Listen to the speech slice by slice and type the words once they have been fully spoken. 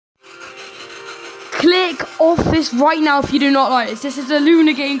Click off this right now if you do not like this. This is a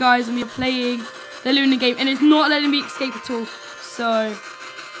Luna game, guys, and we're playing the Luna game, and it's not letting me escape at all. So,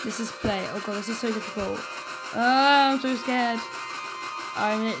 this is play. Oh god, this is so difficult. I'm so scared.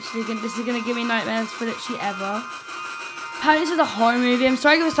 This is gonna give me nightmares for literally ever. Apparently this is a horror movie. I'm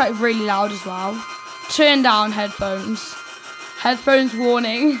sorry if it's like really loud as well. Turn down headphones. Headphones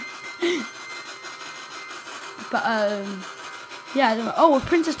warning. But yeah, I don't know. Oh,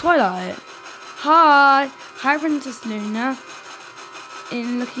 Princess Twilight. Hi, Princess Luna.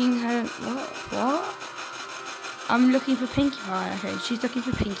 In looking her what? I'm looking for Pinkie Pie. Okay, she's looking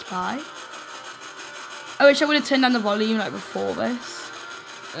for Pinkie Pie. I wish I would have turned down the volume like before this.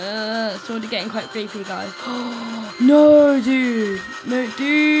 It's already getting quite creepy, guys. No, dude. No,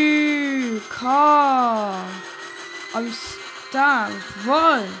 dude. Car. I'm stunned.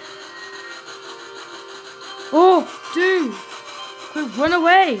 Run. Oh, dude. Quick, run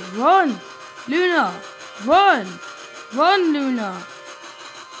away. Run. Luna. Run. Run, Luna.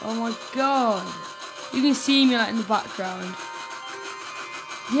 Oh my god. You can see me like in the background.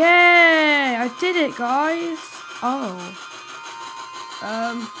 Yay! I did it, guys. Oh.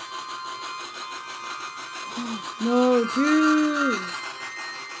 No, dude.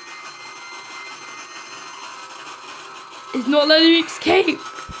 It's not letting me escape.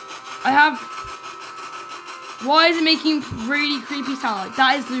 I have. Why is it making really creepy sound? Like,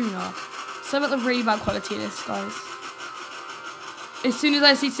 that is Luna. So about the really bad quality of this, guys. As soon as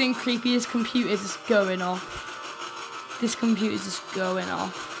I see something creepy, this computer's just going off. This computer's just going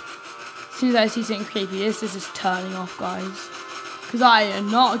off. As soon as I see something creepy, this is just turning off, guys. Because I am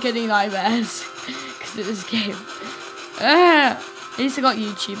not getting nightmares because of this game. At least I got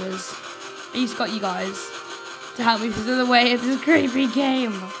YouTubers. At least I got you guys to help me through the way of this creepy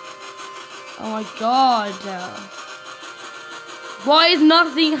game. Oh my god. Why is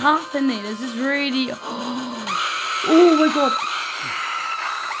nothing happening? This is really... Oh my god.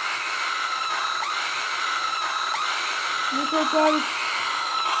 Oh my god, guys.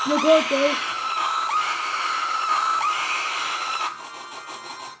 Oh my god, guys.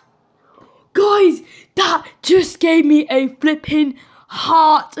 Guys, that just gave me a flipping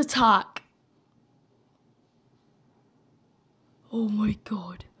heart attack. Oh my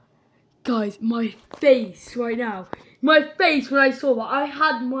god. Guys, my face right now. My face when I saw that. I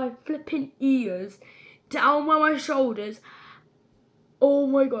had my flipping ears down by my shoulders. Oh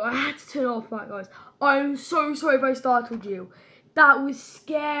my god, I had to turn off that, guys. I'm so sorry if I startled you. That was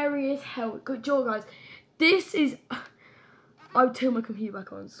scary as hell. Good job, guys. This is... I'll turn my computer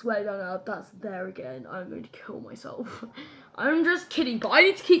back on. Swear down now, that's there again. I'm going to kill myself. I'm just kidding, but I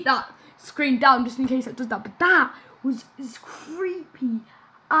need to keep that screen down just in case it does that. But that was as creepy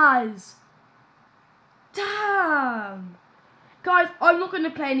as... Damn! Guys, I'm not going to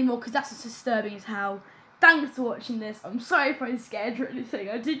play anymore because that's just disturbing as hell. Thanks for watching this. I'm sorry if I'm scared or anything.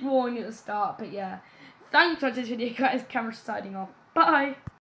 I did warn you at the start, but yeah. Thanks for watching this video, guys. Camera signing off. Bye!